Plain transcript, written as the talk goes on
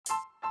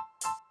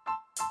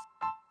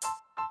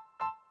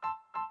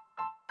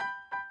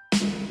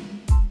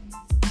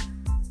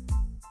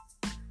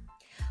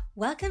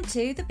Welcome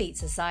to the Beat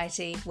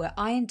Society, where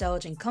I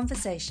indulge in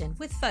conversation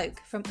with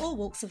folk from all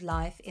walks of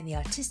life in the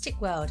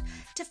artistic world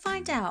to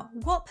find out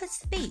what puts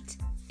the beat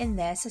in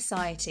their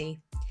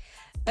society.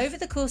 Over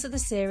the course of the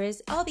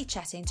series, I'll be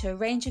chatting to a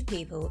range of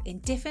people in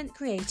different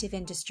creative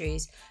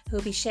industries who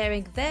will be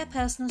sharing their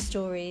personal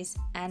stories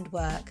and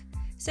work.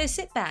 So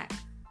sit back,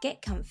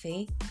 get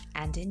comfy,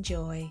 and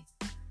enjoy.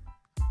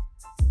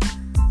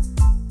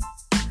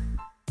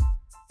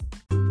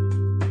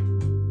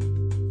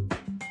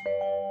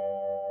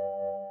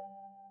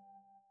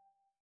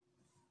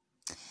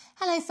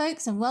 Hello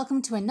folks, and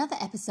welcome to another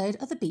episode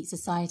of the Beat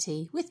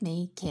Society with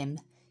me, Kim.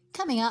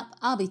 Coming up,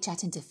 I'll be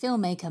chatting to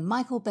filmmaker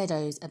Michael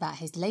Beddoes about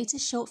his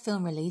latest short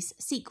film release,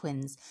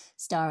 Sequins,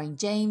 starring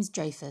James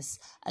Dreyfus,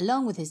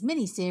 along with his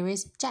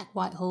mini-series Jack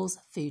Whitehall's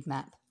Food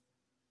Map.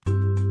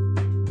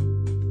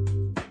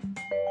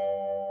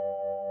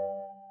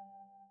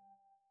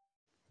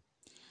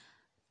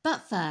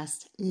 But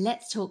first,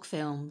 let's talk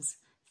films.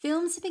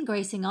 Films have been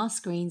gracing our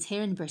screens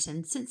here in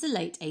Britain since the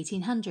late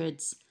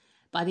 1800s.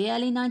 By the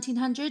early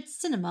 1900s,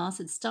 cinemas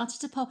had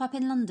started to pop up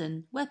in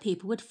London, where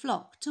people would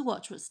flock to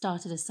watch what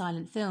started as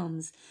silent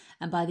films,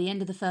 and by the end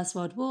of the First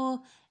World War,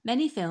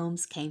 many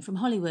films came from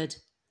Hollywood.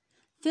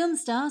 Film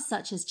stars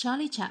such as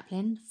Charlie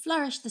Chaplin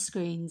flourished the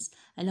screens,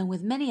 along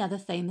with many other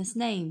famous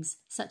names,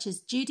 such as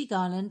Judy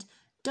Garland,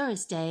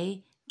 Doris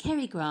Day,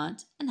 Cary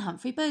Grant, and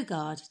Humphrey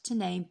Bogart, to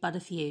name but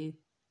a few.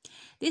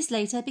 This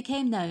later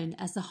became known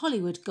as the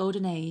Hollywood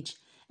Golden Age,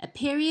 a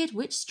period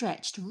which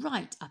stretched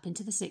right up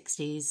into the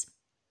 60s.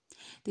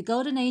 The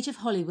Golden Age of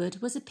Hollywood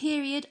was a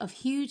period of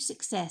huge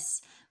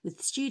success,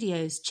 with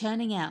studios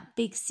churning out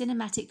big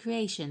cinematic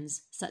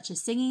creations such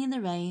as Singing in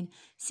the Rain,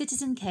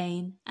 Citizen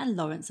Kane, and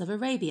Lawrence of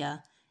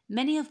Arabia,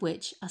 many of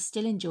which are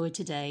still enjoyed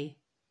today.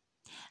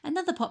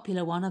 Another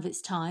popular one of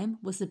its time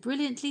was the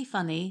brilliantly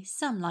funny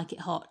Some Like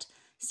It Hot,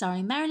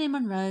 starring Marilyn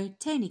Monroe,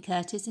 Tony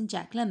Curtis, and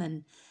Jack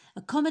Lemmon,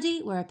 a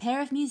comedy where a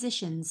pair of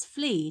musicians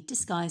flee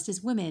disguised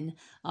as women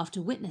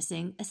after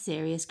witnessing a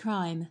serious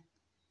crime.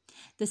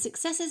 The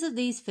successes of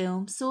these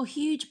films saw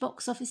huge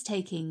box office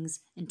takings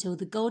until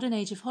the Golden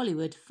Age of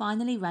Hollywood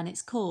finally ran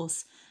its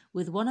course,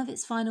 with one of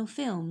its final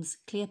films,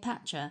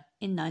 Cleopatra,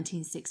 in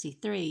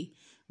 1963,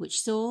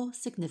 which saw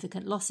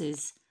significant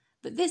losses.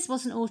 But this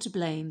wasn't all to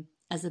blame,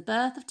 as the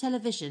birth of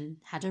television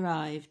had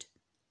arrived.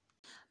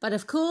 But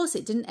of course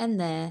it didn't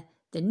end there.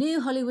 The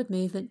new Hollywood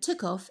movement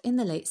took off in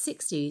the late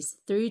 60s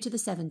through to the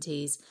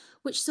 70s,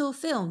 which saw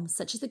films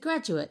such as The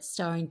Graduate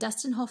starring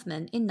Dustin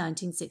Hoffman in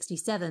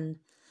 1967.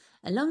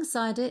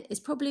 Alongside it is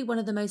probably one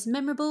of the most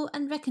memorable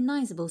and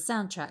recognisable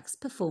soundtracks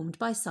performed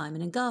by Simon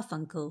and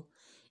Garfunkel.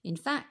 In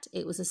fact,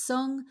 it was a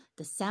song,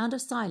 The Sound of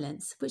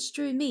Silence, which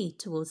drew me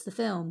towards the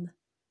film.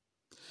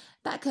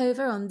 Back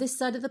over on this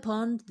side of the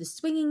pond, the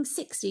swinging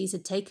 60s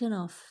had taken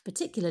off,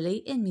 particularly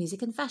in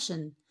music and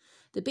fashion.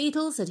 The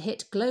Beatles had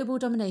hit global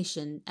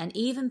domination and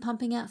even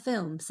pumping out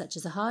films such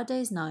as A Hard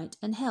Day's Night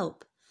and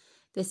Help.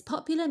 This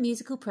popular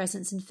musical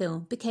presence in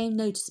film became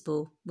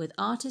noticeable, with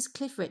artist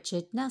Cliff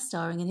Richard now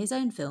starring in his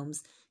own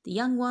films, The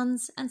Young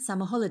Ones and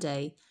Summer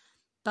Holiday.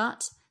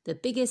 But the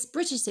biggest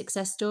British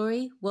success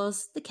story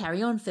was the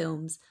Carry On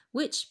films,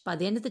 which by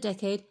the end of the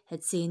decade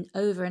had seen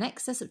over an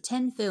excess of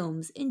 10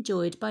 films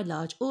enjoyed by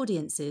large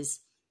audiences.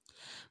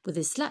 With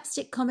his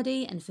slapstick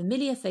comedy and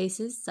familiar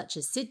faces such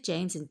as Sid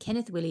James and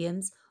Kenneth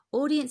Williams,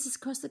 audiences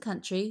across the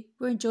country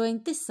were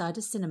enjoying this side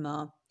of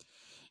cinema.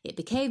 It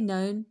became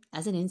known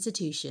as an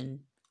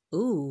institution.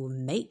 Ooh,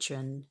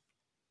 matron.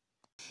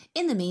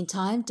 In the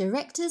meantime,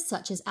 directors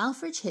such as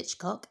Alfred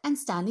Hitchcock and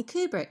Stanley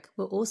Kubrick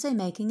were also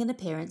making an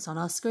appearance on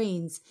our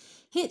screens.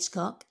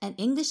 Hitchcock, an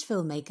English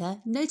filmmaker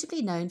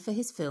notably known for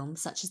his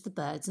films such as The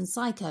Birds and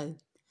Psycho.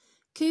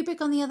 Kubrick,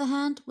 on the other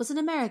hand, was an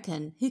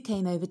American who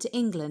came over to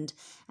England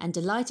and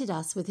delighted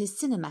us with his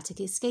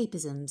cinematic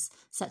escapisms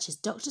such as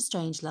Dr.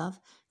 Strangelove,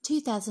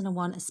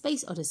 2001: A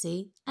Space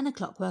Odyssey, and A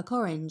Clockwork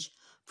Orange,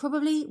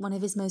 probably one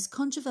of his most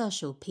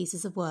controversial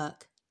pieces of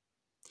work.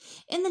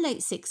 In the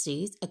late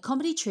 60s, a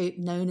comedy troupe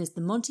known as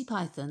the Monty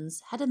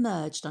Pythons had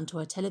emerged onto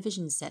our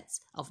television sets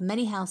of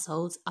many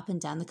households up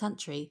and down the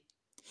country.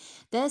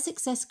 Their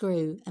success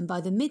grew, and by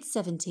the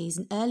mid-70s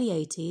and early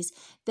 80s,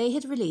 they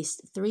had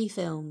released 3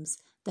 films: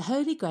 The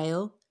Holy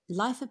Grail,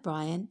 Life of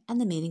Brian, and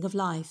The Meaning of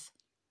Life.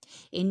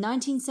 In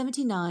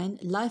 1979,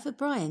 Life of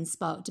Brian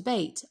sparked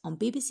debate on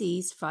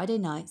BBC's Friday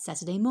night,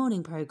 Saturday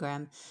morning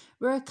programme,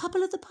 where a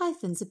couple of the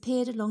Pythons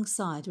appeared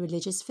alongside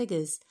religious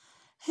figures,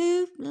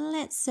 who,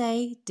 let's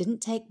say, didn't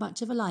take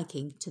much of a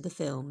liking to the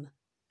film.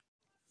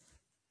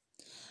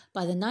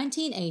 By the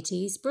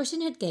 1980s,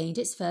 Britain had gained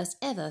its first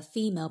ever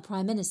female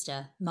Prime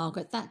Minister,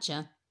 Margaret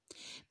Thatcher.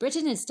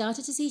 Britain had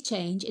started to see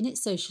change in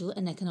its social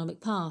and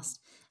economic past,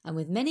 and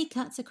with many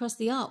cuts across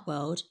the art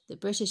world, the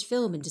British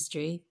film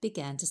industry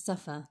began to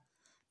suffer.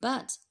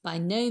 But by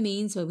no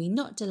means were we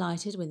not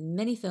delighted with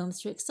many films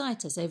to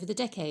excite us over the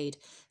decade,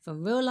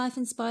 from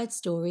real-life-inspired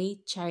story,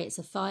 Chariots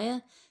of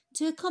Fire,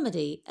 to a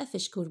comedy, A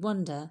Fish Called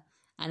Wanda,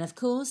 and of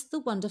course the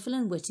wonderful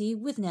and witty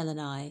With Nell and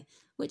I,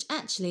 which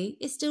actually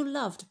is still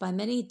loved by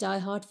many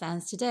die-hard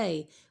fans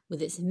today,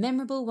 with its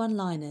memorable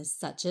one-liners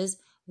such as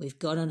 "We've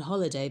gone on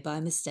holiday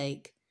by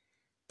mistake."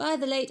 By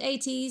the late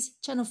 80s,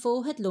 Channel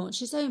 4 had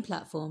launched its own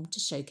platform to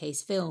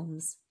showcase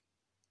films.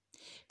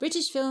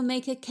 British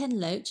filmmaker Ken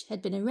Loach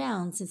had been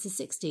around since the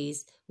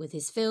 60s, with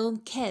his film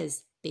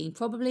Kes being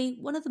probably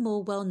one of the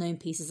more well-known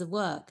pieces of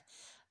work,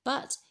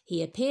 but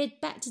he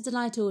appeared back to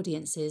delight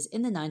audiences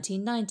in the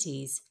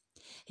 1990s.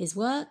 His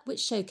work,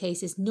 which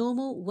showcases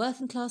normal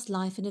working-class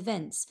life and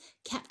events,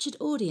 captured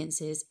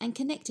audiences and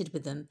connected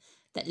with them,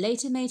 that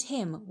later made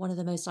him one of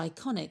the most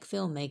iconic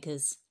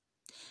filmmakers.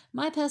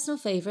 My personal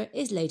favourite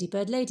is Lady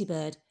Bird, Lady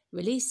Bird,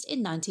 released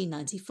in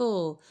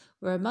 1994,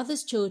 where a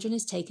mother's children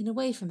is taken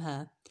away from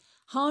her.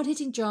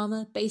 Hard-hitting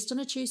drama based on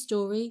a true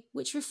story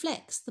which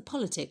reflects the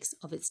politics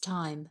of its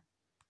time.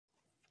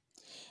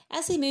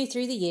 As we move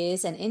through the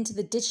years and into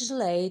the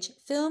digital age,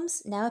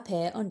 films now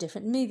appear on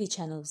different movie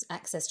channels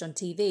accessed on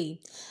TV,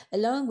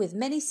 along with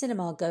many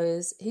cinema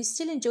goers who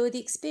still enjoy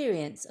the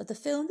experience of the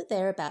film that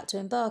they're about to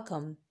embark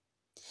on.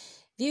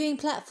 Viewing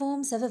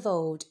platforms have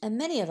evolved, and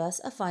many of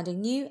us are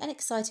finding new and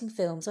exciting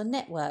films on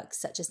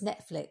networks such as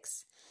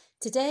Netflix.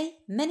 Today,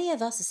 many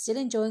of us are still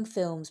enjoying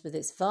films with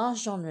its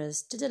vast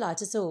genres to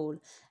delight us all,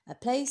 a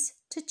place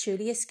to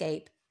truly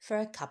escape for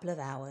a couple of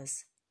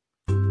hours.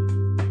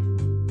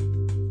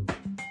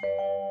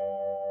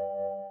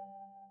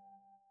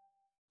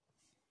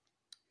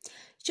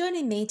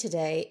 Joining me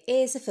today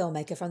is a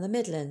filmmaker from the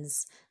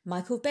Midlands,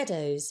 Michael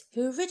Beddoes,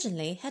 who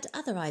originally had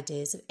other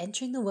ideas of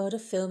entering the world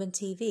of film and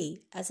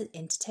TV as an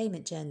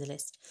entertainment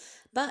journalist,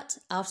 but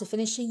after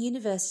finishing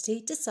university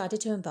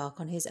decided to embark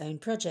on his own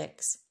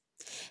projects.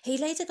 He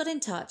later got in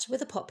touch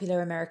with a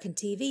popular American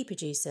TV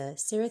producer,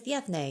 Sirith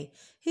Yavneh,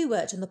 who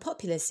worked on the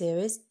popular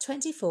series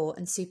 24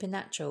 and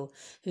Supernatural,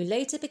 who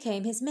later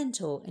became his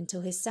mentor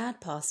until his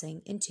sad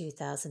passing in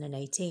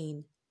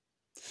 2018.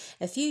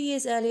 A few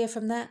years earlier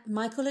from that,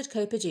 Michael had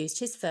co-produced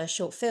his first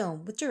short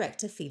film with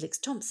director Felix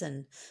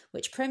Thompson,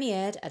 which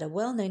premiered at a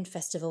well-known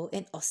festival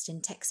in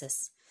Austin,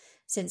 Texas.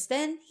 Since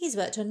then, he's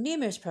worked on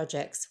numerous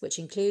projects, which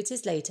includes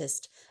his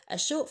latest, a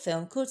short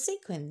film called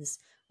Sequins,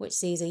 which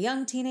sees a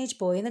young teenage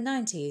boy in the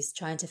 90s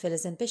trying to fill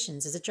his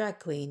ambitions as a drag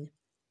queen.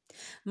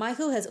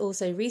 Michael has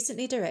also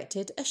recently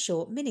directed a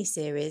short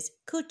mini-series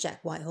called Jack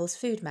Whitehall's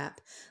Food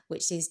Map,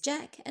 which sees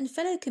Jack and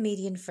fellow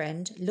comedian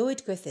friend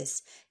Lloyd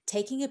Griffiths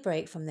taking a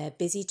break from their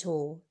busy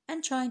tour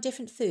and trying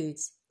different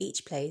foods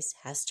each place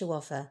has to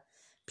offer.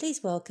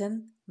 Please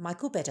welcome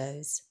Michael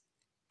Beddoes.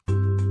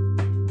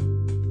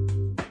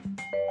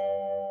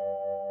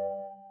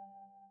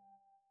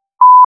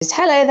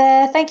 Hello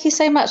there. Thank you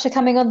so much for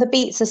coming on the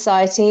Beat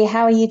Society.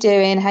 How are you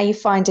doing? How are you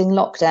finding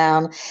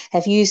lockdown?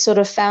 Have you sort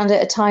of found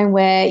it a time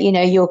where,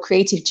 your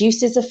creative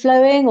juices are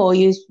flowing, or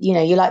you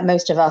like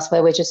most of us,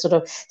 where we're just sort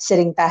of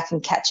sitting back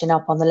and catching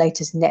up on the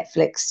latest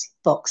Netflix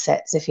box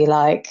sets, if you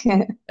like?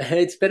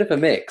 It's a bit of a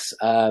mix.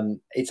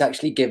 It's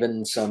actually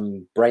given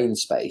some brain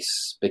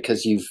space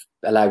because you've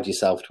allowed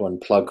yourself to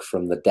unplug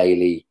from the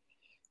daily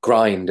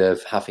grind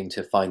of having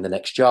to find the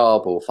next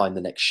job or find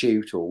the next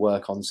shoot or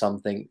work on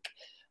something.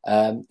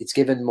 It's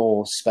given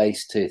more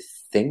space to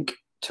think,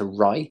 to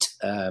write.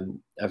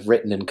 I've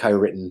written and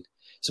co-written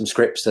some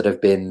scripts that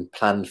have been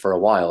planned for a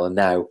while and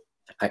now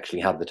actually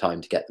had the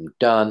time to get them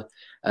done.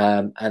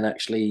 And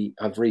actually,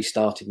 I've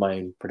restarted my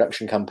own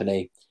production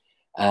company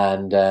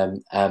and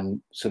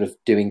am sort of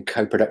doing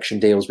co-production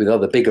deals with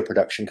other bigger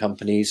production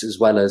companies, as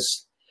well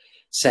as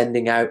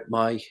sending out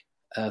my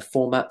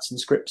formats and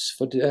scripts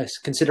for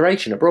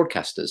consideration at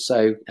broadcasters.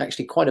 So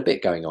actually quite a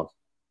bit going on.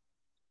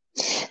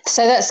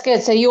 So that's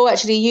good. So you're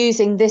actually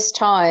using this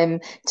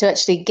time to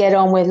actually get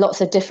on with lots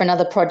of different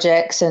other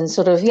projects and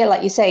sort of,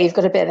 like you say, you've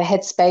got a bit of a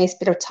headspace,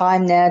 bit of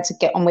time now to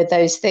get on with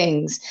those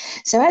things.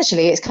 So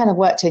actually it's kind of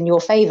worked in your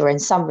favor in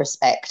some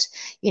respect,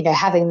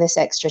 having this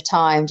extra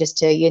time just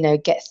to,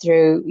 get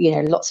through,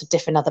 lots of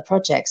different other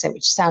projects,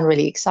 which sound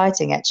really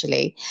exciting,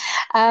 actually.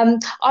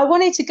 I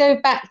wanted to go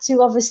back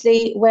to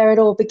obviously where it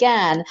all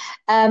began.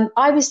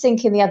 I was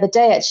thinking the other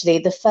day, actually,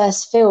 the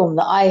first film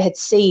that I had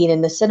seen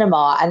in the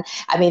cinema, and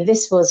I mean,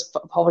 this was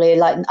probably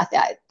like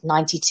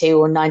 92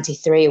 or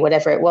 93 or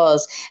whatever it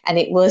was, and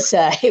it was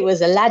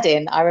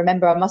Aladdin. I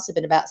remember I must have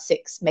been about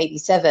 6, maybe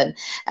 7,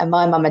 and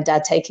my mum and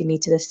dad taking me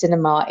to the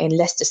cinema in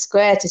Leicester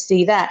Square to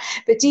see that.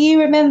 But do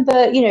you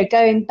remember,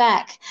 going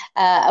back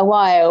a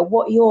while,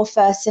 what your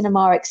first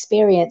cinema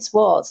experience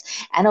was?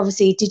 And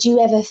obviously, did you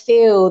ever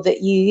feel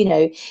that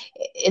you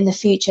in the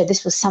future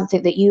this was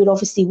something that you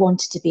obviously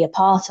wanted to be a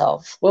part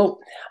of? Well,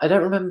 I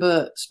don't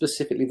remember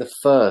specifically the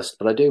first,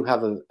 but I do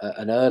have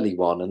an early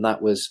one, and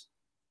that was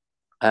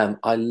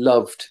I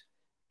loved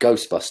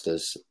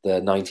Ghostbusters,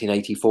 the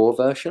 1984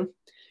 version.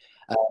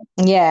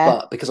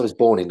 But because I was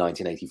born in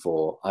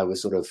 1984, I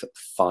was sort of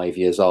 5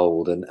 years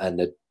old and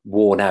had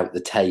worn out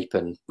the tape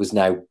and was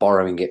now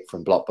borrowing it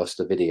from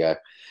Blockbuster Video.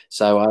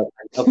 So I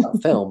loved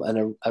that film.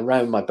 And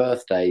around my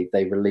birthday,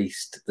 they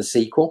released the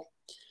sequel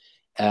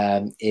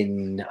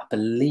in, I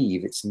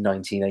believe it's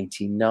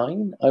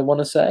 1989, I want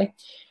to say.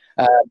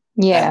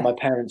 And my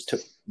parents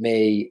took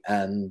me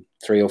and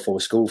 3 or 4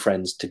 school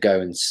friends to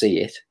go and see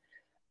it.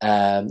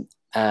 Um,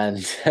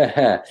 and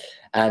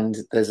and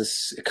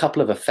there's a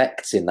couple of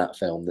effects in that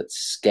film that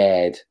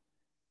scared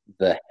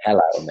the hell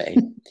out of me.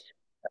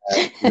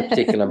 The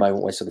particular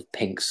moment where sort of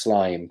pink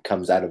slime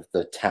comes out of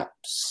the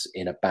taps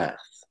in a bath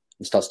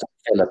and starts to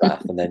fill a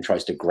bath and then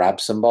tries to grab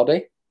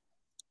somebody.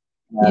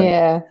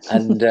 Yeah.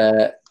 And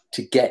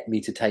to get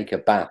me to take a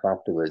bath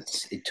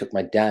afterwards, it took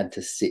my dad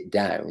to sit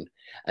down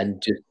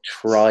and just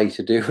try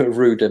to do a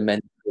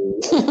rudimentary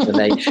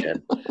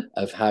explanation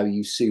of how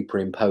you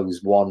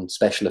superimpose one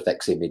special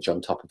effects image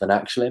on top of an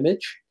actual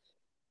image.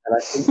 And I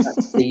think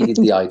that seeded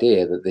the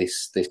idea that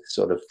this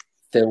sort of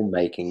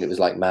filmmaking, it was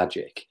like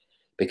magic,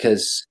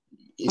 because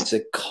it's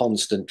a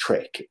constant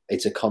trick.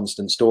 It's a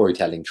constant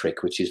storytelling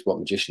trick, which is what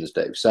magicians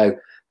do. So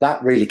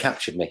that really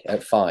captured me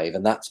at 5,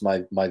 and that's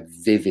my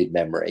vivid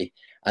memory.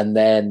 And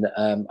then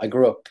I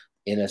grew up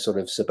in a sort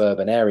of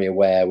suburban area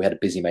where we had a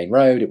busy main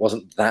road. It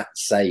wasn't that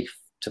safe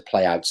to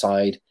play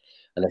outside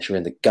unless you're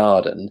in the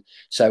garden.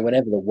 So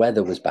whenever the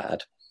weather was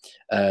bad,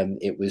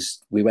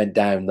 we went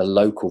down the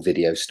local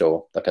video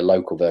store, like a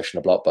local version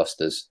of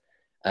Blockbusters.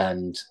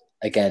 And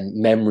again,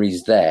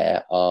 memories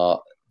there are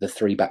the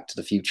 3 Back to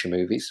the Future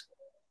movies.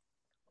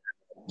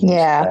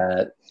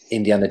 Yeah.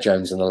 Indiana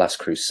Jones and the Last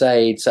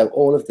Crusade. So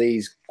all of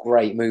these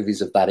great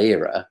movies of that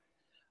era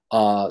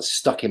are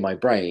stuck in my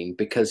brain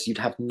because you'd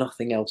have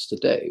nothing else to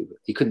do.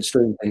 You couldn't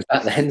stream things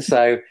back then.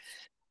 So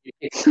you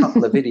get a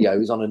couple of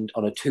videos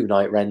on a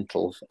 2-night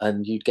rental,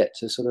 and you'd get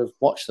to sort of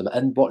watch them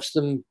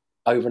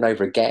over and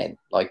over again.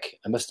 Like,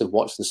 I must have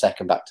watched the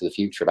second Back to the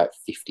Future about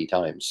 50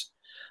 times.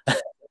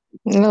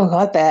 Oh,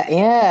 I bet.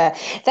 Yeah.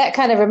 That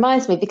kind of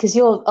reminds me because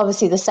you're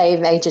obviously the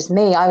same age as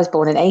me. I was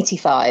born in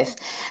 85.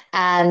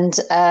 And,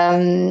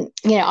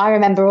 I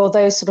remember all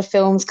those sort of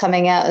films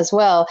coming out as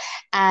well.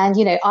 And,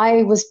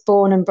 I was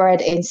born and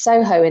bred in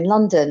Soho in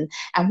London,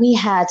 and we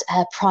had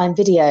Prime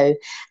Video.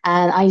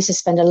 And I used to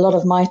spend a lot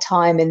of my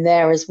time in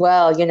there as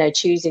well,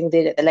 choosing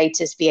the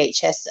latest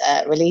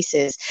VHS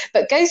releases.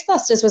 But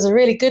Ghostbusters was a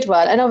really good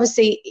one. And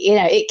obviously,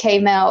 it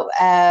came out.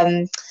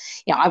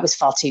 I was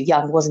far too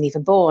young, wasn't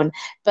even born,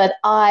 but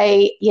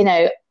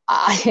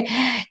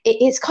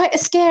it's quite a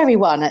scary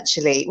one,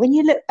 actually. When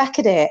you look back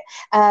at it,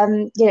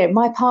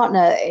 my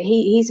partner,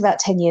 he's about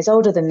 10 years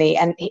older than me.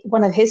 And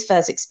one of his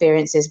first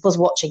experiences was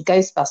watching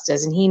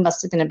Ghostbusters. And he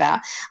must have been about,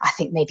 I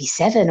think, maybe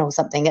 7 or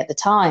something at the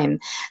time.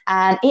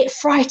 And it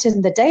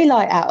frightened the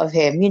daylight out of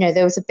him.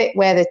 There was a bit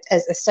where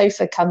as the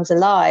sofa comes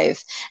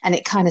alive, and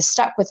it kind of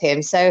stuck with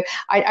him. So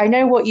I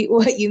know what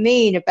you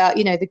mean about,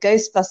 the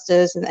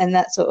Ghostbusters and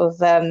that sort of,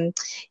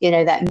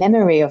 that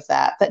memory of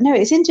that. But no,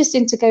 it's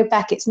interesting to go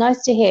back. It's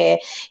nice to hear,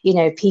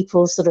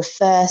 people's sort of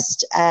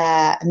first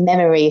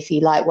memory, if you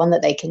like, one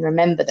that they can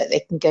remember, that they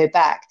can go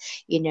back,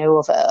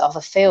 of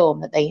a film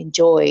that they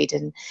enjoyed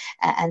and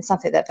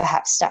something that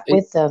perhaps stuck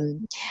with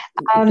them.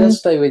 It does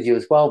stay with you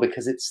as well,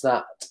 because it's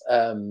that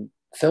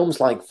films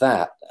like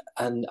that.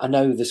 And I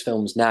know there's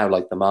films now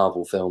like the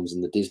Marvel films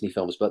and the Disney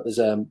films, but there's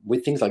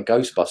with things like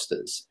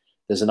Ghostbusters,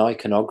 there's an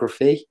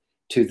iconography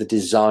to the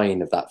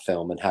design of that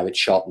film and how it's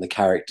shot and the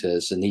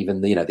characters and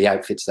even the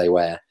outfits they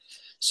wear.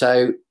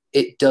 So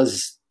it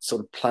does sort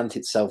of plant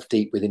itself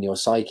deep within your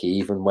psyche,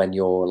 even when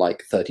you're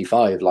like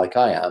 35, like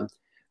I am.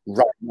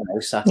 Right now,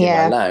 sat in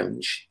my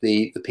lounge,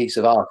 the piece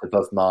of art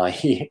above my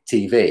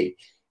TV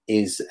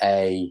is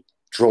a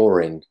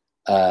drawing,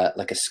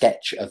 like a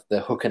sketch of the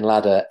Hook and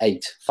Ladder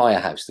 8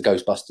 firehouse, the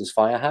Ghostbusters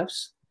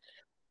firehouse.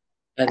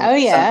 And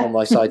sat on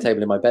my side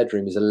table in my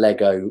bedroom is a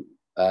Lego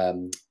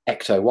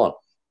Ecto 1,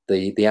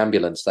 the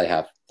ambulance they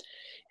have.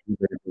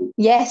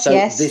 Yes, so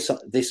yes.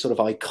 This sort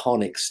of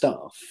iconic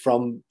stuff,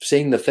 from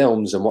seeing the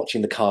films and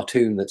watching the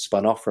cartoon that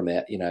spun off from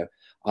it,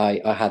 I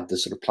had the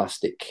sort of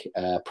plastic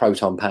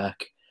proton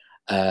pack,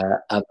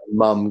 and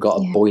Mum got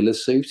a boiler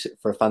suit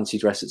for a fancy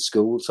dress at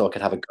school so I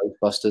could have a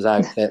Ghostbusters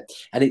outfit.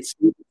 And it's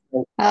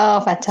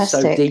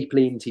fantastic. So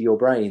deeply into your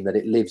brain that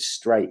it lives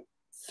straight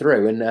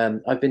through.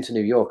 And I've been to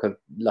New York, I'm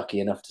lucky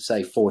enough to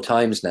say 4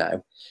 times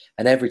now.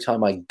 And every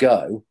time I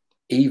go,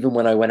 even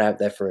when I went out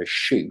there for a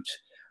shoot,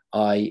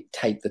 I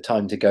take the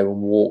time to go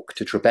and walk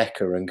to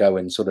Tribeca and go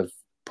and sort of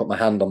put my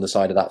hand on the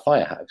side of that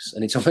firehouse.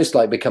 And it's almost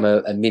like become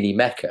a mini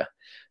Mecca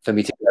for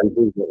me to go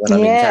visit when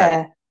I'm in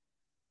town.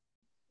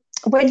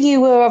 When you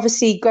were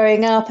obviously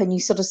growing up and you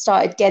sort of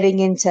started getting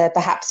into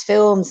perhaps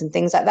films and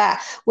things like that,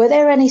 were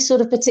there any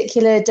sort of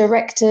particular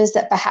directors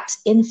that perhaps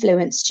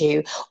influenced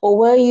you? Or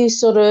were you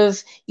sort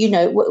of,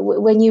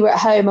 when you were at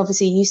home,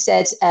 obviously you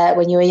said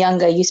when you were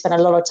younger, you spent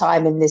a lot of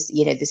time in this,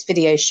 this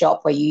video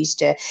shop where you used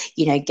to,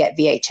 get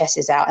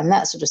VHSs out and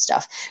that sort of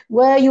stuff.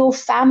 Were your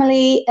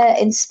family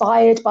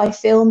inspired by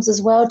films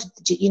as well?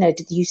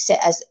 Did you sit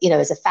as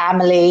a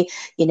family,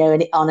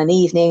 on an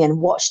evening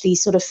and watch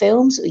these sort of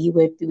films? Or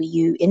were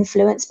you influenced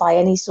by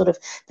any sort of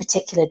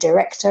particular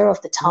director of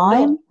the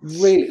time?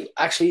 Not really.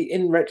 Actually,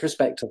 in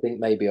retrospect, I think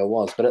maybe I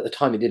was, but at the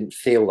time it didn't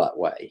feel that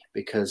way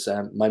because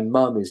my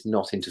mum is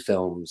not into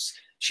films.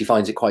 She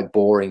finds it quite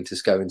boring to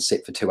go and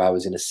sit for 2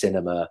 hours in a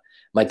cinema.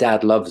 My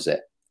dad loves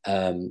it.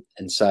 And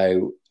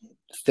so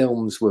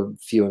films were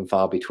few and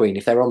far between.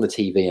 If they were on the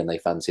TV and they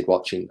fancied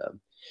watching them,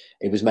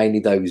 it was mainly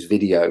those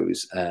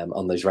videos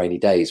on those rainy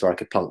days where I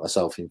could plonk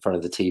myself in front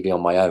of the TV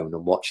on my own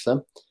and watch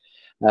them.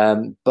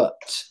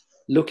 But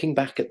looking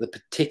back at the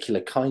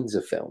particular kinds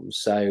of films,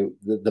 so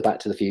the Back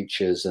to the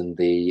Futures and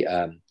the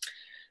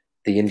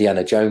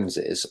Indiana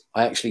Joneses,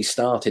 I actually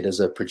started as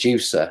a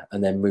producer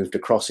and then moved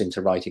across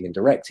into writing and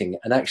directing.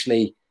 And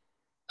actually,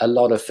 a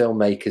lot of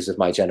filmmakers of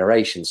my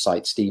generation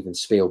cite Steven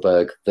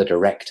Spielberg, the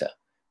director,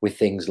 with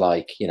things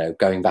like, you know,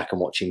 going back and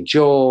watching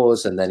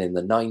Jaws, and then in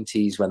the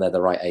 90s when they're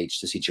the right age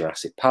to see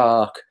Jurassic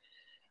Park,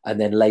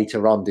 and then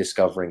later on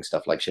discovering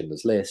stuff like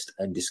Schindler's List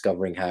and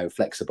discovering how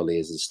flexible he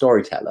is as a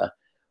storyteller.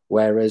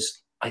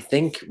 Whereas I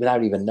think,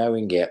 without even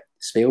knowing it,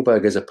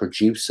 Spielberg as a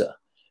producer,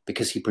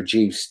 because he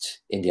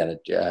produced Indiana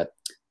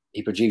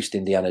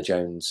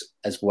Jones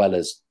as well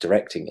as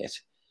directing it,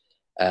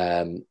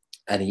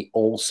 and he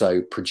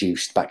also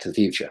produced Back to the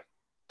Future,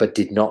 but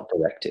did not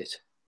direct it.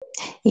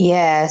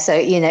 Yeah, so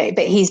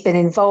but he's been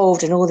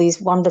involved in all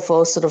these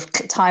wonderful sort of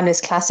timeless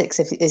classics,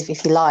 if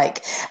you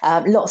like,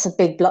 lots of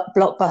big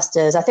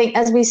blockbusters. I think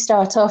as we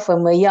start off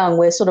when we're young,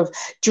 we're sort of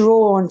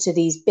drawn to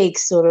these big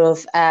sort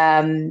of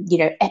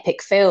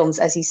epic films,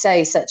 as you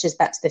say, such as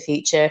Back to the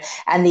Future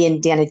and the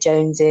Indiana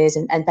Joneses,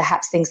 and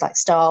perhaps things like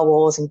Star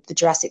Wars and the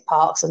Jurassic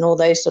Parks and all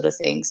those sort of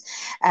things.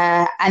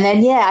 And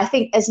then I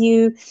think as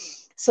you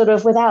sort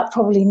of, without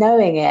probably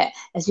knowing it,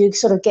 as you're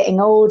sort of getting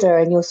older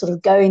and you're sort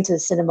of going to the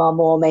cinema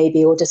more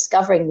maybe, or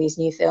discovering these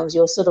new films,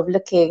 you're sort of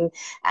looking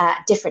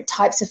at different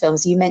types of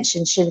films. You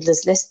mentioned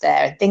Schindler's List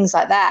there and things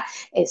like that.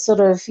 It's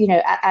sort of,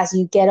 as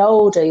you get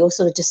older, you're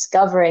sort of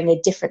discovering a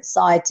different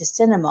side to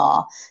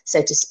cinema,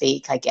 so to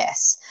speak, I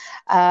guess.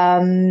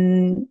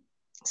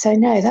 So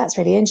no, that's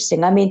really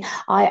interesting. I mean,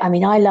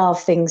 I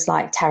love things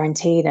like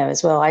Tarantino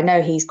as well. I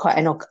know he's quite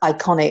an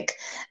iconic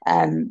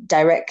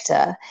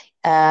director.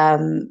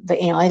 But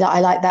I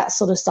like that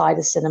sort of side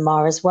of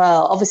cinema as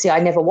well. Obviously, I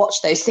never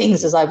watched those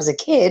things as I was a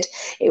kid.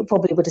 It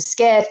probably would have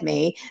scared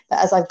me. But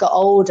as I've got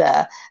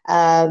older,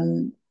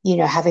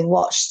 having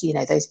watched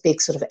those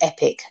big sort of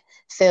epic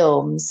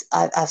films,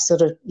 I've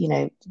sort of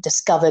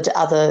discovered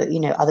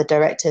other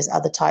directors,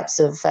 other types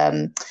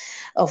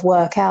of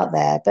work out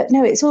there. But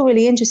no, it's all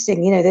really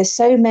interesting. There's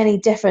so many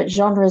different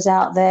genres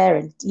out there,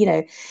 and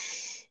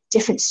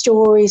different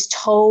stories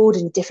told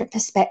in different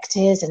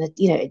perspectives and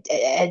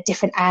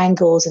different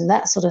angles and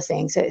that sort of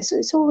thing. So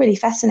it's all really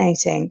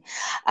fascinating.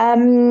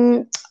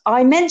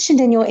 I mentioned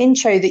in your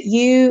intro that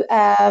you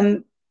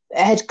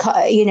had,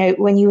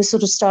 when you were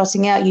sort of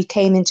starting out, you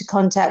came into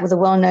contact with a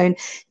well-known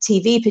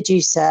TV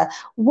producer.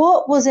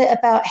 What was it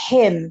about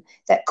him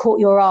that caught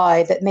your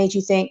eye that made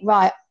you think,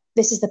 right,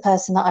 this is the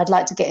person that I'd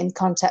like to get in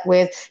contact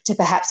with to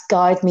perhaps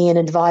guide me and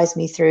advise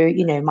me through,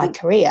 my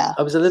career?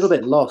 I was a little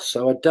bit lost.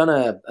 So I'd done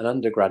an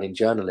undergrad in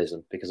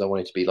journalism because I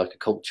wanted to be like a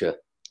culture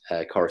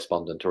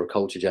correspondent or a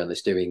culture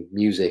journalist doing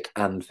music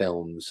and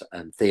films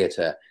and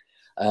theatre.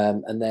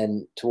 And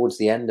then towards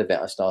the end of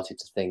it, I started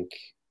to think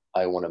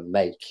I want to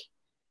make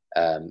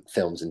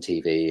films and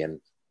TV.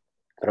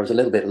 But I was a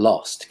little bit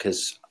lost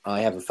because I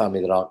have a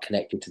family that aren't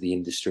connected to the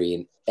industry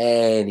in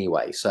any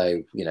way.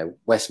 So,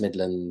 West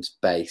Midlands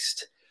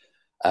based.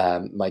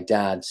 My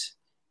dad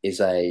is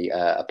a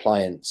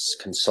appliance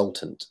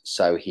consultant,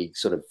 so he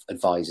sort of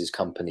advises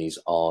companies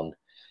on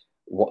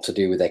what to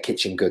do with their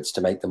kitchen goods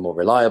to make them more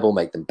reliable,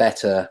 make them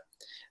better,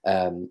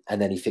 and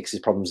then he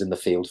fixes problems in the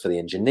field for the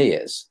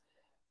engineers.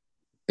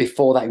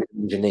 Before that, he was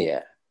an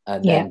engineer,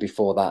 and then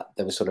before that,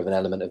 there was sort of an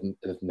element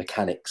of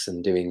mechanics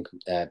and being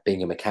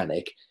a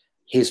mechanic.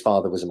 His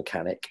father was a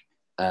mechanic,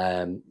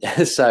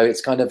 so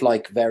it's kind of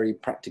like very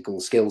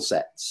practical skill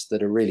sets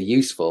that are really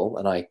useful,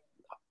 and I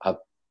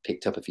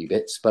picked up a few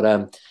bits, but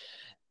a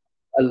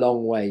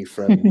long way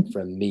from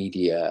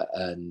media,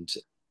 and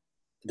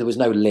there was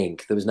no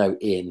link, there was no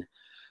in.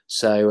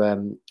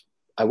 So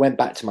I went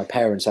back to my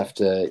parents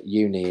after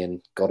uni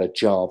and got a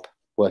job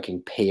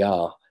working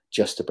PR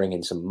just to bring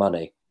in some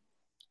money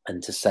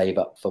and to save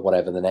up for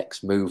whatever the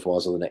next move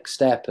was or the next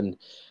step. And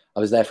I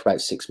was there for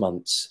about 6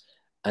 months,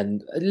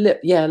 and a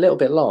little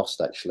bit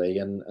lost actually,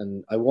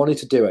 and I wanted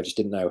to do it, I just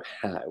didn't know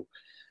how.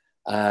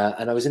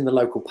 And I was in the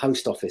local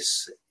post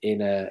office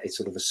it's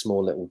sort of a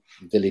small little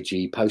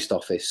villagey post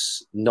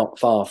office not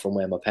far from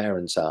where my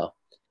parents are.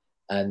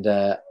 And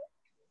the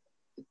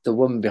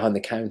woman behind the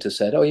counter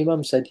said, "Oh, your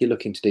mum said you're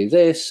looking to do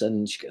this."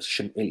 And she goes, "I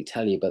shouldn't really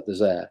tell you, but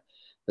there's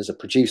a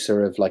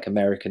producer of like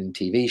American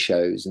TV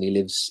shows and he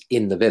lives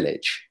in the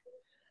village.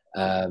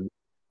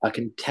 I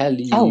can tell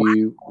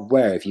you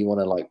where if you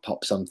want to like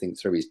pop something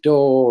through his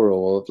door,"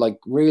 or like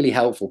really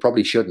helpful,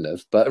 probably shouldn't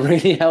have, but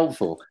really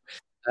helpful.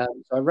 So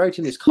I wrote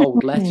him this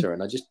cold letter,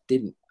 and I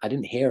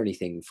didn't hear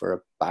anything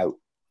for about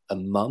a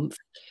month.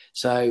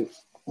 So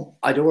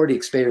I'd already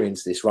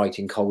experienced this,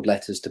 writing cold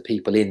letters to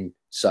people in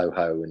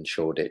Soho and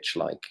Shoreditch.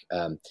 Like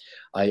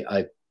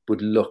I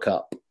would look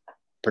up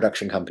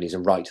production companies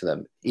and write to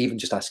them, even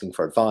just asking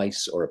for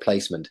advice or a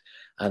placement.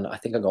 And I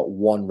think I got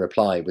one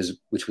reply,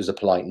 which was a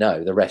polite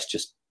no. The rest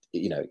just,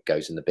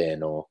 goes in the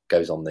bin or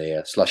goes on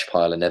the slush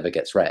pile and never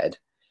gets read.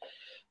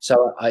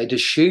 So I'd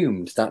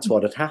assumed that's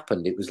what had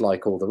happened. It was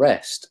like all the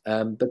rest.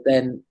 But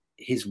then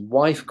his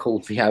wife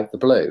called me out the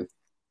blue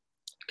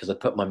because I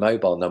put my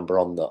mobile number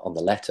on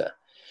the letter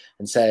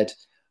and said,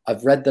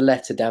 I've read the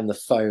letter down the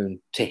phone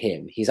to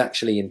him. He's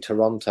actually in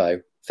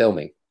Toronto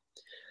filming,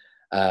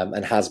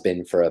 and has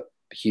been for a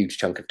huge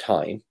chunk of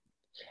time.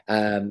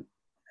 And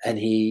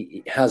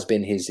he has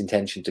been his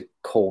intention to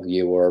call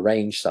you or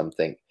arrange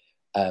something.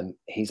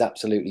 He's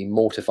absolutely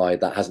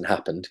mortified that hasn't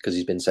happened because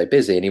he's been so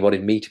busy, and he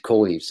wanted me to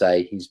call you,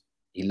 say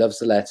he loves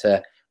the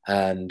letter,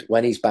 and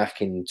when he's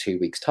back in 2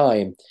 weeks'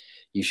 time,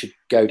 you should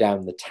go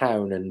down the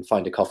town and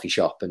find a coffee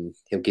shop, and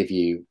he'll give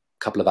you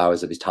a couple of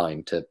hours of his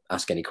time to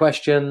ask any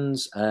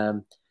questions.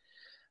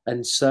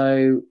 And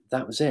so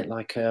that was it.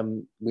 Like,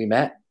 we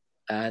met,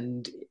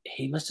 and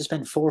he must have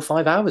spent 4 or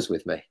 5 hours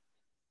with me.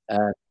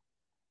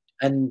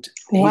 And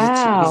he's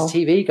Wow. a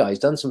TV guy. He's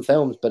done some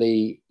films, but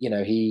he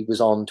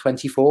was on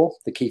 24,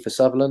 the Kiefer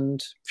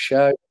Sutherland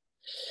show.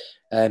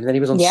 And then he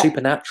was on Yep.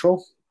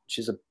 Supernatural, which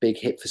is a big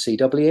hit for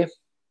CW.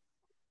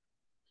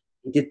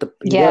 He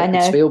Yeah, I worked with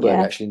know. Spielberg,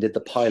 Yeah. actually, and did the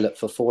pilot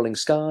for Falling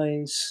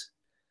Skies.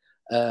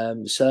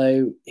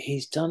 So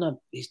he's done a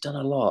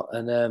lot,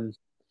 and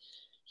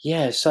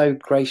yeah, so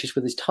gracious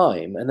with his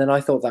time. And then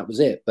I thought that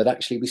was it, but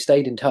actually we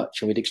stayed in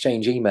touch and we'd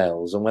exchange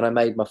emails. And when I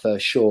made my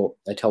first short,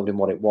 I told him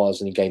what it was,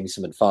 and he gave me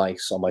some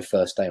advice on my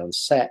first day on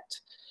set.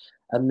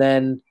 And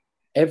then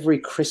every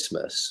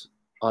Christmas,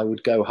 I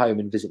would go home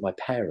and visit my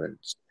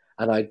parents,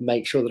 and I'd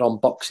make sure that on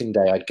Boxing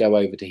Day I'd go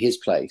over to his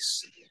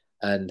place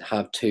and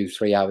have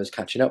 2-3 hours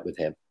catching up with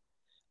him.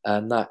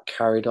 And that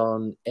carried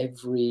on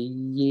every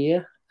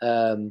year,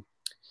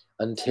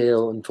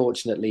 until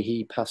unfortunately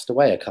he passed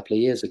away a couple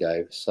of years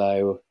ago.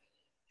 So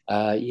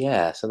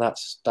yeah, so that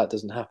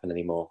doesn't happen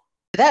anymore.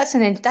 That's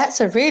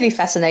a really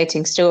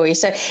fascinating story.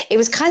 So it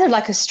was kind of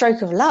like a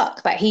stroke of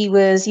luck, but he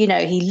was,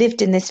 he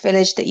lived in this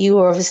village that you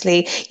were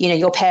obviously,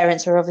 your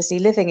parents were obviously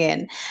living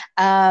in.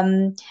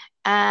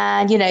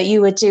 And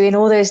you were doing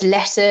all those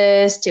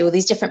letters to all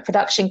these different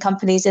production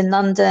companies in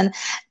London,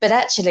 but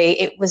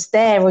actually it was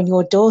there on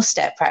your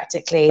doorstep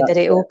practically that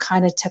it all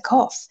kind of took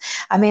off.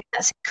 I mean,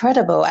 that's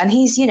incredible. And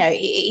he's,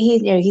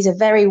 he's a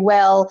very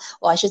well,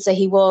 or I should say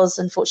he was,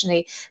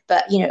 unfortunately,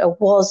 but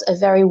was a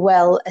very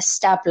well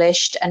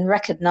established and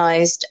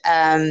recognized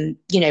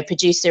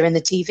producer in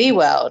the TV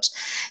world.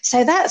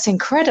 So that's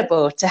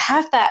incredible to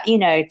have that,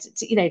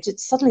 to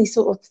suddenly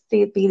sort of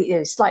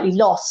be slightly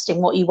lost in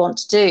what you want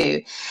to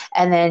do,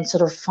 and then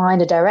sort of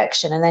find a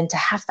direction, and then to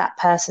have that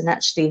person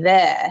actually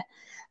there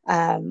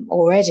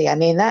already. I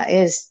mean,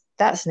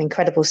 that's an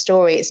incredible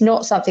story. It's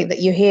not something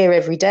that you hear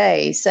every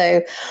day.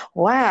 So,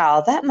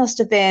 wow, that must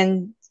have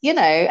been,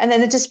 and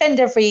then to spend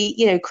every,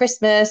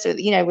 Christmas,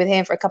 with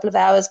him for a couple of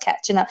hours,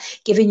 catching up,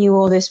 giving you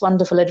all this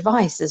wonderful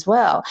advice as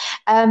well.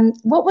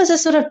 What was the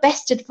sort of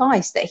best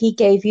advice that he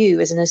gave you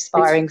as an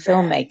aspiring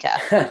filmmaker?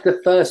 The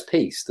first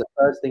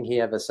thing he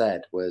ever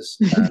said was,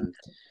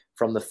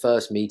 from the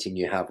first meeting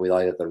you have with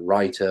either the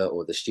writer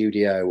or the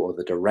studio or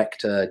the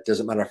director, it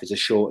doesn't matter if it's a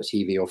short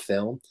TV or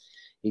film,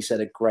 he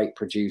said a great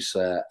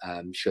producer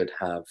should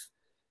have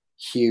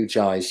huge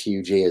eyes,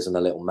 huge ears, and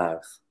a little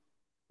mouth,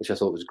 which I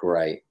thought was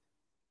great.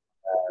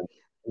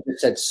 He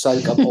said,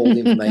 soak up all the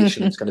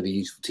information that's going to be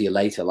useful to you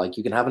later. Like,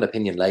 you can have an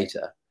opinion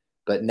later,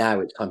 but now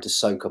it's time to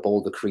soak up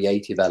all the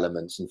creative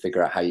elements and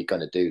figure out how you're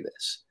going to do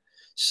this.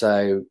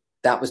 So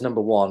that was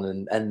number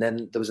one. And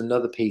then there was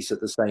another piece at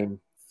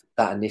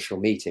that initial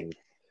meeting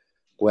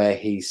where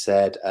he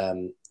said,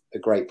 all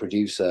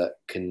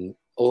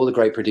the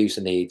great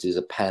producer needs is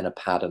a pen, a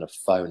pad, and a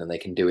phone, and they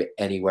can do it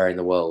anywhere in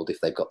the world if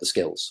they've got the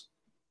skills.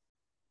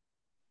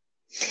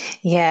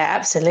 Yeah,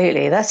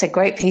 absolutely. That's a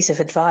great piece of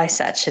advice,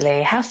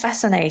 actually. How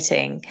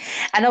fascinating.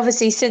 And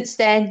obviously, since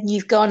then,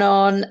 you've gone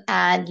on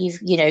and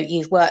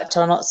you've worked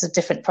on lots of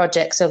different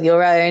projects of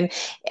your own,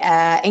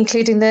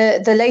 including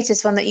the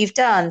latest one that you've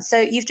done.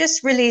 So you've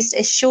just released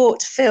a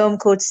short film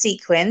called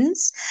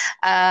Sequins,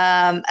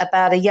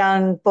 about a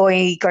young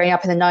boy growing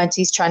up in the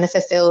 90s trying to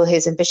fulfill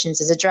his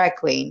ambitions as a drag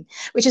queen,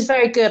 which is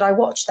very good. I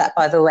watched that,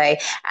 by the way.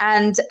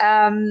 And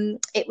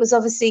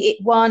it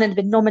won and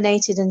been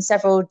nominated in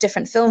several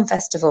different film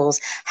festivals.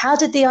 How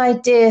did the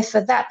idea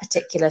for that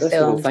particular film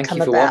come about? Thank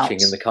you for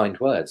watching and the kind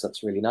words.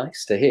 That's really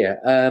nice to hear.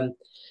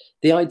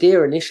 The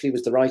idea initially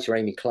was the writer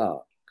Amy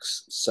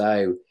Clark's.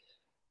 So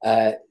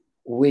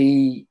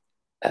we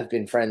have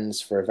been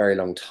friends for a very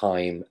long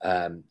time,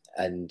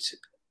 and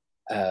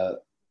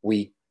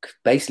we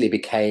basically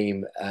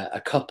became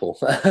a couple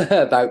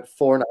about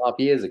 4.5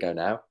 years ago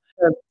now.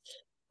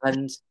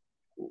 And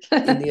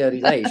in the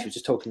early days, she was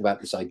just talking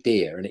about this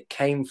idea, and it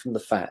came from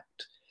the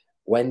fact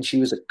when she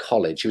was at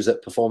college, she was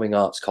at Performing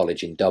Arts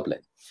College in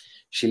Dublin.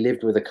 She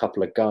lived with a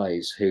couple of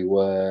guys who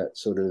were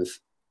sort of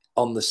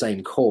on the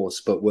same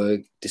course, but were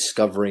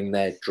discovering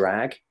their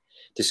drag,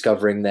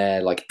 discovering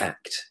their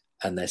act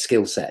and their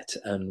skill set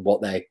and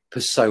what their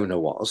persona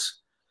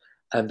was.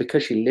 And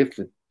because she lived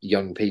with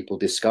young people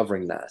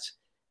discovering that,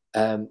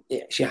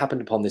 she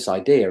happened upon this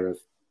idea of,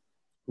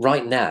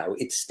 right now,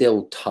 it's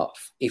still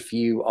tough. If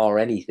you are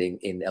anything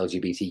in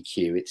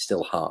LGBTQ, it's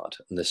still hard,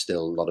 and there's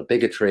still a lot of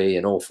bigotry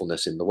and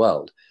awfulness in the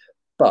world.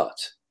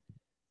 But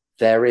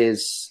there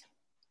is,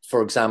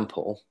 for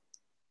example,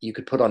 you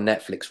could put on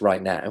Netflix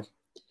right now,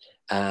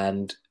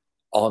 and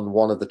on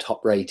one of the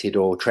top rated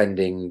or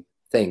trending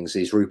things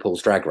is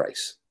RuPaul's Drag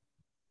Race.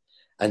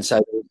 And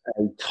so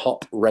a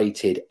top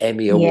rated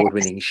Emmy award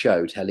winning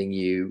show telling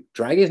you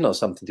drag is not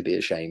something to be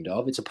ashamed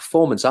of. It's a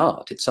performance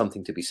art. It's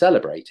something to be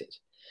celebrated.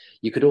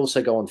 You could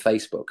also go on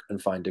Facebook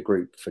and find a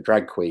group for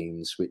drag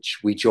queens, which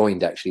we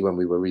joined actually when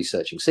we were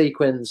researching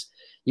Sequins.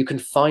 You can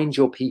find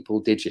your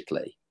people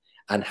digitally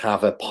and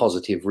have a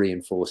positive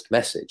reinforced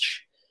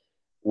message.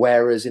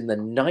 Whereas in the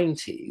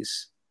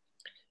 90s,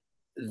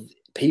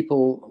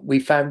 we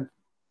found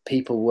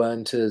people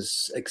weren't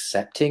as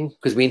accepting,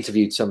 because we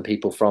interviewed some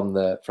people from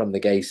the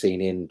gay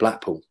scene in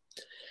Blackpool,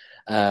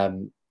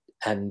 and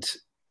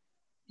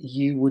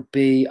you would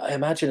be, I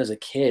imagine, as a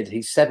kid,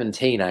 he's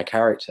 17, our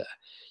character,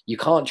 you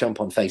can't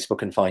jump on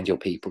Facebook and find your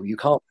people. You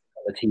can't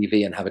on the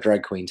TV and have a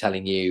drag queen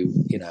telling you,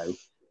 you know,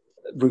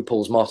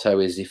 RuPaul's motto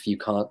is, if you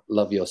can't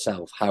love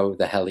yourself, how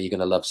the hell are you going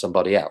to love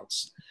somebody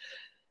else?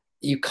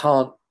 You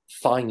can't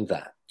find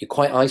that. You're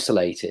quite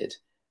isolated.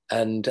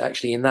 And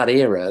actually, in that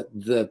era,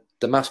 the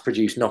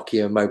mass-produced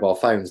Nokia mobile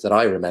phones that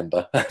I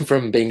remember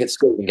from being at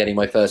school and getting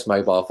my first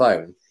mobile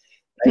phone,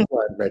 they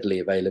weren't readily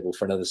available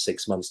for another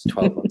 6 months to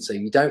 12 months. So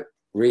you don't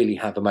really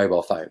have a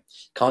mobile phone.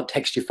 Can't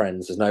text your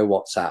friends. There's no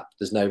WhatsApp.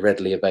 There's no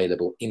readily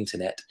available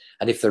internet.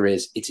 And if there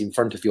is, it's in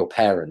front of your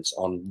parents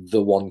on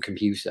the one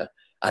computer,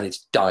 and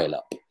it's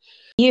dial-up.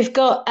 You've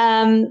got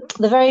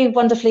the very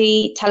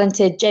wonderfully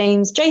talented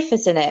James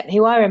Dreyfus in it,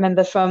 who I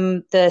remember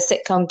from the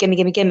sitcom Gimme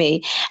Gimme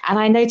Gimme. And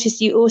I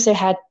noticed you also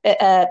had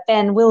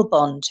Ben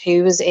Wilbond,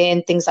 who was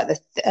in things like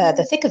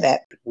The Thick of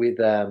It. With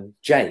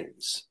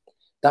James,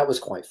 that was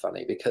quite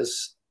funny,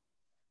 because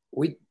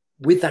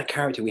with that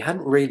character, we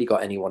hadn't really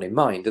got anyone in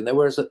mind. And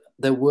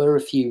there were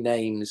a few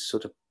names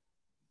sort of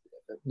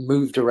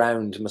moved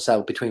around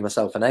between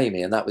myself and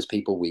Amy, and that was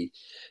people we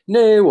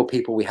knew or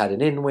people we had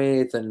an in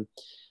with,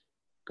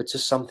 but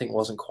just something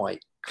wasn't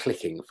quite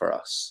clicking for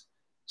us.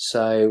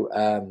 So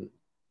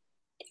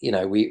you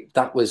know,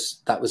 that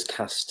was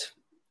cast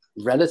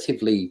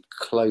relatively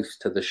close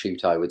to the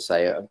shoot, I would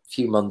say, a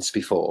few months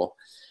before,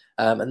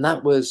 and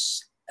that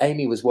was,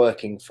 Amy was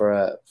working for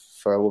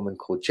a woman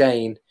called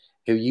Jane,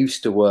 who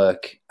used to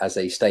work as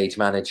a stage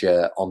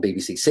manager on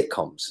BBC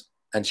sitcoms,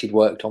 and she'd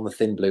worked on The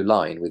Thin Blue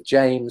Line with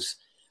James,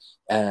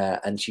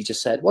 and she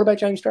just said, "What about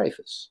James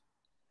Dreyfus?"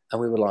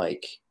 And we were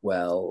like,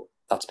 "Well,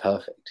 that's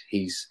perfect.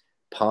 He's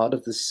part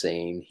of the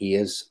scene. He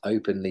has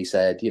openly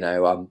said, you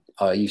know,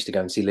 I used to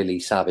go and see Lily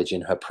Savage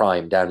in her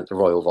prime down at the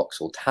Royal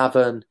Vauxhall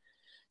Tavern."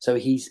 So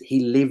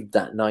he lived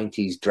that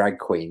 90s drag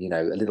queen, you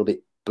know, a little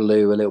bit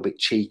blue, a little bit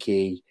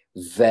cheeky,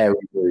 very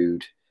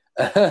rude.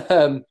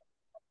 And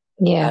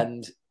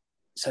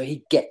so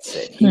he gets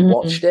it. He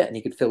watched it and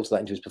he could filter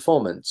that into his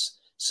performance.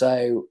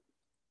 So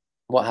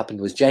what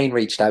happened was Jane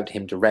reached out to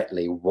him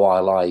directly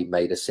while I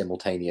made a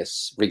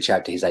simultaneous reach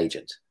out to his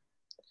agent.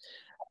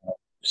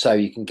 So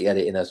you can get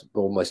it in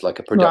almost like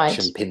a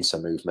production pincer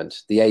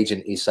movement. The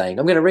agent is saying,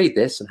 "I'm going to read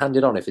this and hand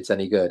it on if it's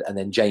any good." And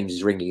then James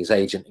is ringing his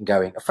agent and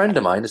going, "A friend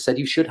of mine has said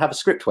you should have a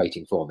script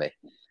waiting for me."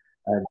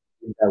 And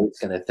you know it's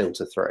going to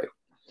filter through.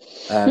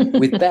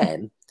 With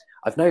Ben,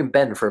 I've known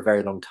Ben for a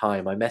very long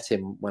time. I met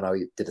him when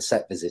I did a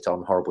set visit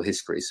on Horrible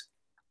Histories,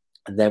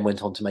 and then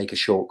went on to make a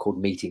short called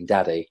Meeting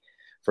Daddy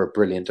for a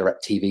brilliant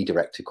TV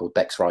director called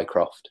Bex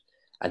Rycroft.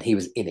 And he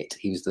was in it.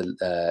 He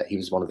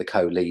was one of the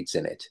co-leads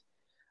in it.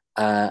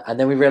 And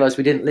then we realized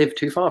we didn't live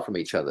too far from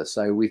each other.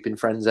 So we've been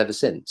friends ever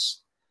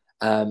since.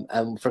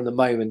 And from the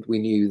moment we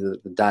knew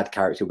that the dad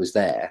character was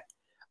there,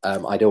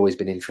 I'd always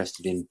been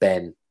interested in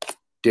Ben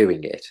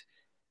doing it.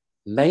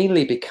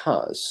 Mainly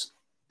because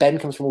Ben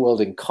comes from a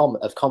world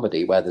of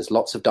comedy where there's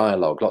lots of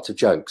dialogue, lots of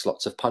jokes,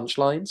 lots of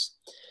punchlines.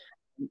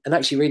 And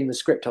actually reading the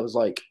script, I was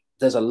like,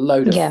 there's a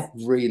load of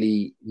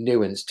really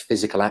nuanced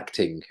physical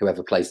acting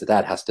whoever plays the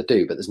dad has to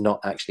do, but there's not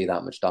actually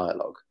that much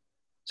dialogue.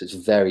 So it's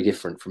very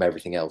different from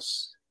everything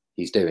else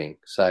he's doing.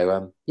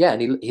 So yeah,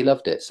 and he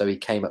loved it. So he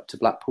came up to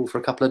Blackpool for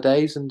a couple of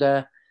days and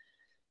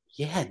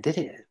yeah, did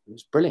it. It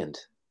was brilliant.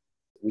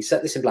 We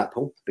set this in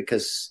Blackpool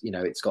because, you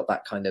know, it's got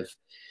that kind of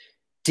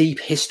deep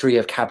history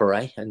of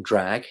cabaret and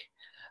drag.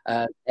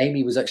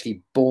 Amy was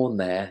actually born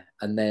there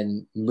and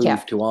then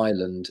moved to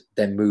Ireland,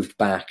 then moved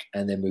back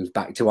and then moved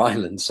back to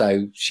Ireland.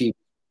 So she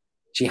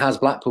has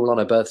Blackpool on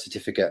her birth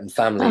certificate and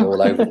family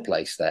all over the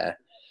place there.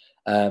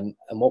 And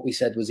what we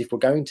said was, if we're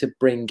going to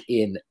bring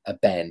in a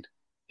Ben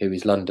who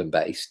is London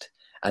based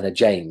and a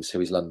James who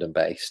is London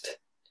based,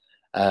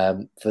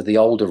 for the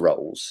older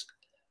roles,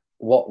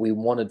 what we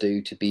want to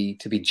do to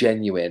be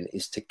genuine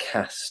is to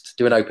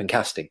do an open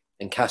casting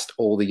and cast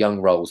all the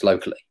young roles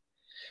locally.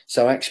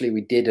 So actually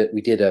we did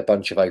a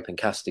bunch of open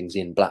castings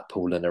in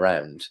Blackpool and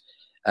around,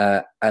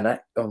 and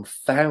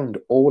found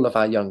all of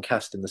our young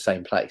cast in the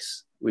same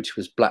place, which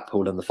was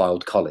Blackpool and the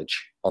Fylde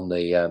College on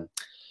the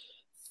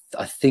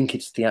I think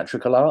it's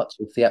theatrical arts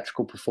or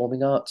theatrical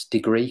performing arts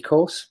degree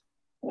course.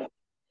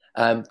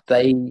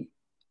 They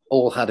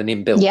all had an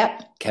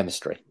inbuilt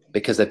chemistry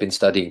because they've been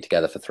studying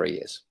together for 3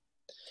 years.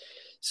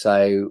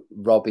 So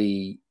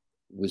Robbie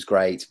was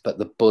great, but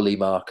the bully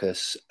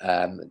Marcus,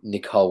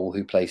 Nicole,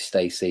 who plays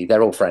Stacey,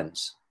 they're all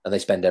friends and they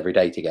spend every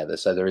day together.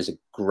 So there is a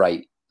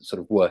great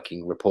sort of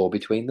working rapport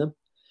between them.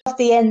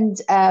 The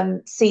end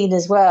scene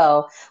as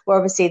well, where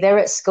obviously they're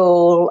at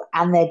school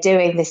and they're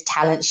doing this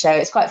talent show.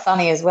 It's quite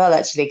funny as well,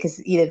 actually, because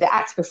the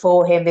act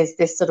before him is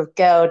this sort of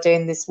girl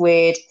doing this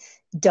weird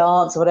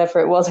dance or whatever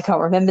it was. I can't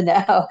remember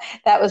now.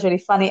 That was really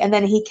funny. And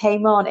then he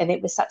came on and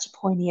it was such a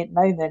poignant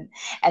moment.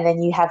 And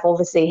then you have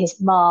obviously his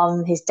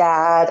mum, his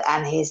dad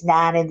and his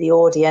nan in the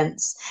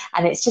audience.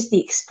 And it's just the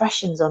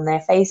expressions on their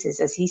faces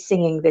as he's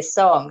singing this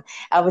song.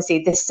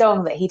 Obviously this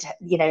song that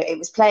it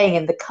was playing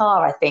in the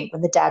car, I think,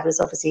 when the dad was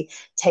obviously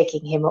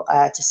taking him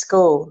to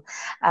school.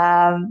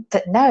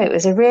 But no, it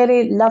was a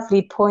really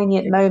lovely,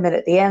 poignant moment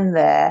at the end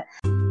there.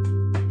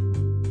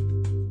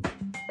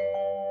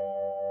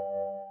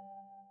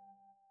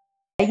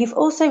 You've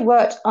also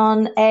worked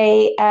on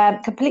a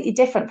completely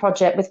different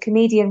project with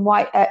comedian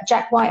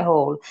Jack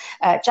Whitehall,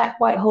 Jack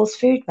Whitehall's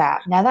Food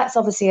Map. Now that's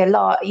obviously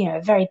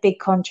a very big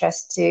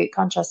contrast to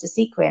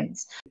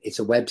Sequins. It's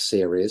a web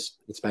series.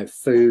 It's about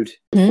food,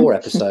 4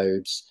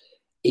 episodes,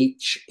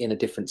 each in a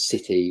different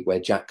city where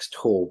Jack's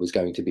tour was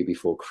going to be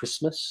before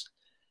Christmas.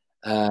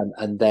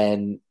 And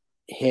then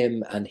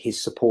him and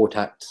his support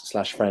act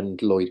 /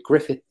 friend Lloyd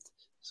Griffith,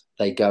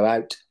 they go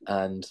out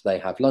and they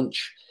have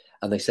lunch.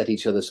 And they set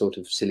each other sort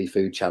of silly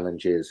food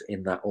challenges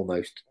in that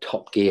almost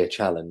Top Gear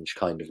challenge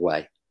kind of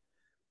way.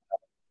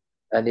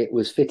 And it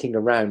was fitting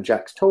around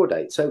Jack's tour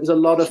date. So it was a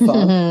lot of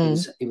fun.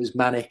 It was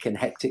manic and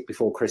hectic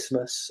before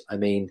Christmas. I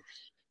mean,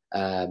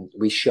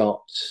 we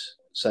shot,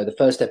 so the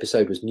first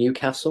episode was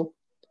Newcastle,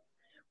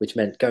 which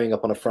meant going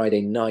up on a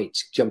Friday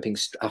night, jumping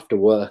after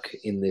work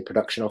in the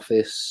production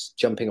office,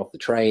 jumping off the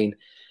train,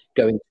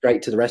 going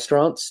straight to the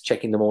restaurants,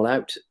 checking them all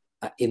out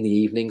in the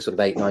evening, sort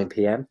of 8, 9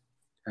 p.m.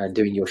 and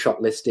doing your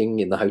shot listing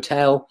in the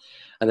hotel,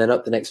 and then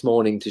up the next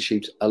morning to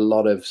shoot a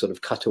lot of sort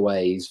of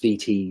cutaways,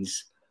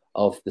 VTs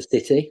of the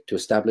city to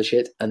establish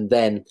it. And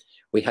then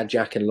we had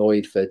Jack and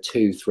Lloyd for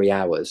 2-3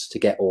 hours to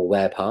get all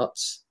their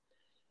parts.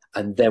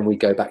 And then we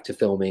go back to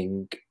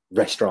filming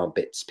restaurant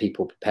bits,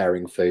 people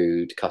preparing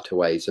food,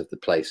 cutaways of the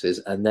places.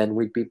 And then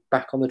we'd be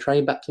back on the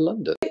train back to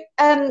London.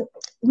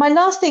 My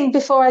last thing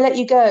before I let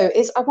you go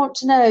is I want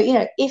to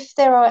know, if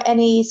there are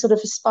any sort of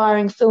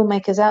aspiring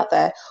filmmakers out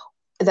there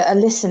that are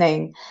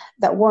listening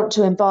that want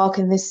to embark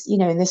in this,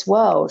 in this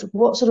world,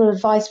 what sort of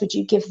advice would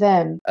you give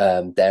them?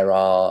 There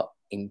are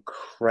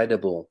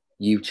incredible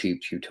YouTube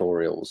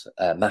tutorials,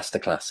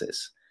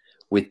 masterclasses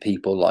with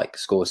people like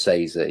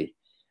Scorsese.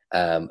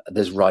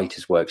 There's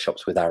writers'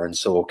 workshops with Aaron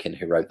Sorkin,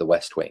 who wrote The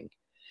West Wing.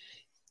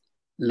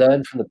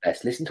 Learn from the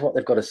best. Listen to what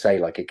they've got to say,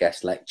 like a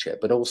guest lecture,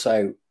 but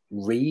also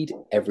read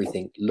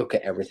everything, look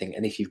at everything.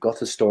 And if you've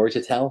got a story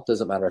to tell,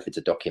 doesn't matter if it's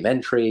a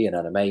documentary, an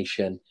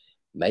animation,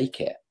 make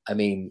it. I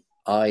mean,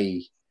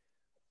 with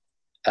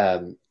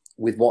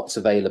what's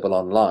available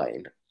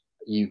online,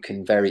 you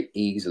can very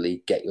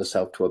easily get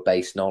yourself to a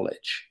base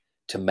knowledge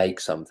to make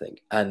something.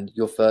 And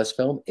your first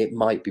film, it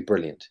might be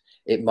brilliant.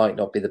 It might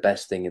not be the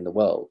best thing in the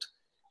world,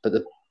 but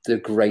the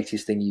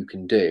greatest thing you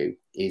can do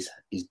is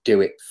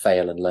do it,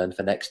 fail, and learn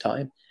for next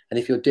time. And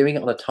if you're doing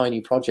it on a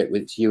tiny project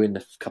with you and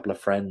a couple of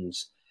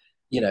friends,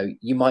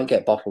 you might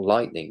get bottle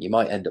lightning. You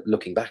might end up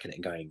looking back at it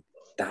and going,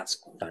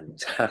 that's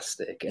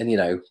fantastic.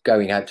 And,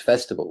 going out to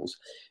festivals,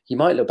 you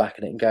might look back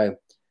at it and go,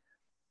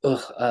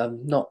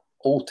 not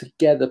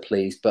altogether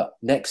pleased, but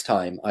next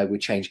time I would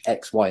change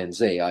X, Y, and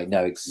Z. I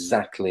know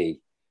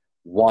exactly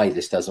why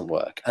this doesn't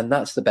work. And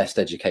that's the best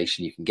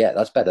education you can get.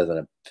 That's better than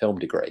a film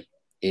degree,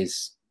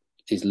 is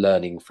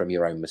learning from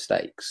your own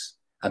mistakes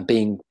and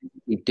doing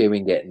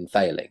it and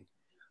failing.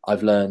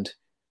 I've learned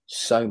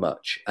so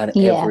much. And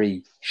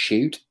every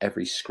shoot,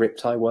 every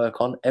script I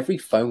work on, every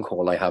phone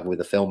call I have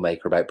with a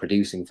filmmaker about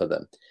producing for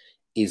them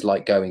is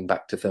like going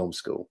back to film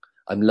school.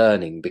 I'm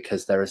learning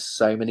because there are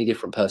so many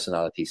different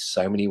personalities,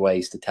 so many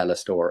ways to tell a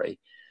story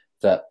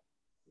that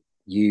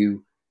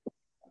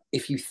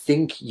if you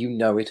think you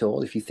know it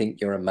all, if you think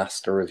you're a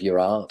master of your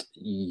art,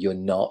 you're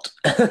not.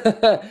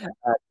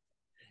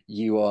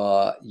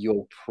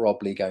 You're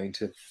probably going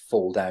to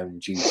fall down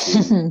due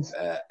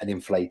to an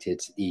inflated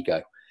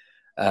ego.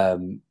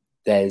 I'm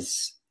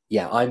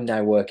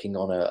now working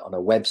on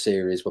a web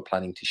series we're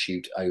planning to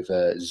shoot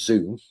over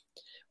Zoom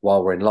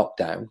while we're in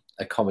lockdown,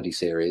 a comedy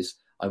series.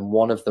 I'm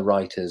one of the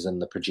writers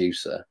and the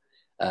producer.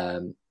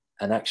 And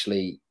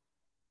actually,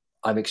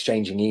 I'm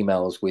exchanging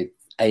emails with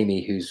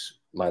Amy, who's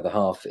my other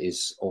half,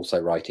 is also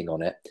writing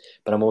on it.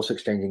 But I'm also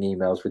exchanging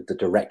emails with the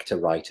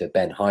director-writer,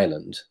 Ben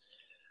Highland.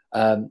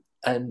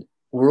 And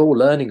we're all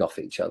learning off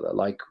each other.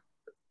 Like,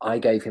 I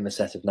gave him a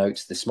set of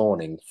notes this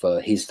morning for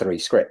his 3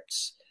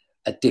 scripts,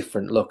 a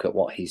different look at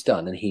what he's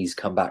done, and he's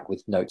come back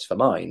with notes for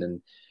mine.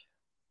 And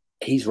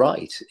he's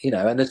right,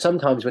 And then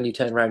sometimes when you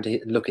turn around to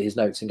look at his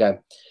notes and go,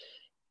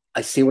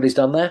 I see what he's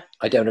done there.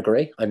 I don't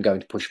agree. I'm going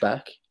to push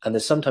back. And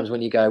there's sometimes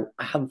when you go,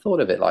 I hadn't thought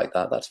of it like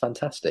that. That's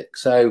fantastic.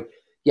 So,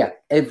 yeah,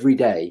 every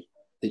day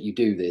that you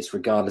do this,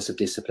 regardless of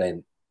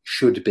discipline,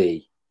 should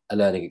be a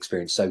learning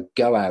experience. So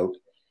go out,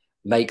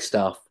 make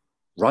stuff,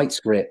 write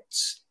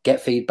scripts, get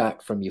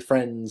feedback from your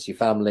friends, your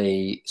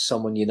family,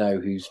 someone you know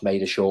who's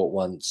made a short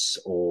once,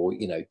 or,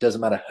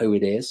 doesn't matter who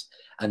it is,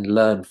 and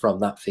learn from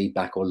that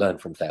feedback or learn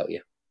from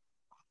failure.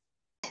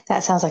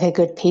 That sounds like a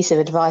good piece of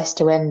advice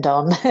to end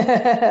on.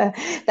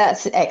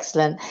 That's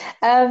excellent.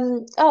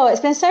 It's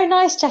been so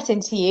nice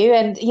chatting to you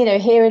and,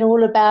 hearing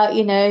all about,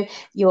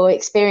 your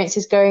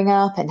experiences growing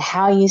up and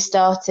how you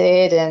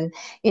started and,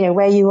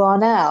 where you are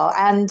now.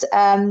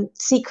 And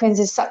Sequins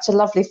is such a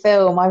lovely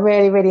film. I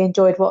really, really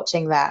enjoyed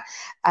watching that.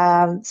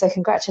 So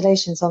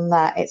congratulations on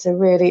that. It's a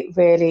really,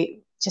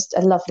 really just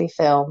a lovely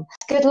film.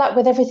 Good luck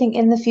with everything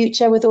in the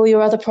future with all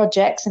your other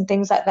projects and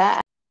things like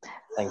that.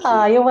 Thank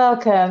you. You're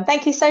welcome.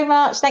 Thank you so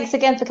much. Thanks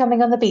again for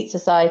coming on the Beat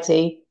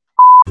Society.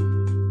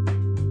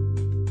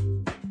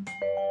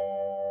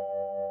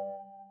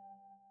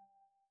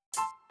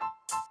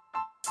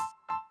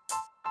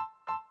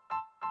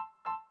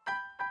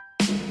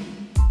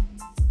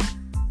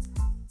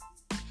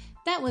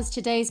 That was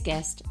today's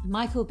guest,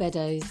 Michael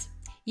Beddoes.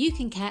 You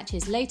can catch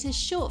his latest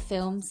short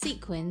film,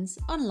 Sequins,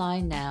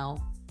 online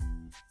now.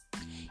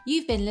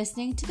 You've been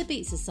listening to The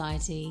Beat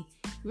Society,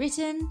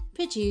 written,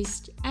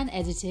 produced and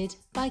edited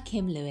by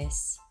Kim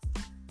Lewis.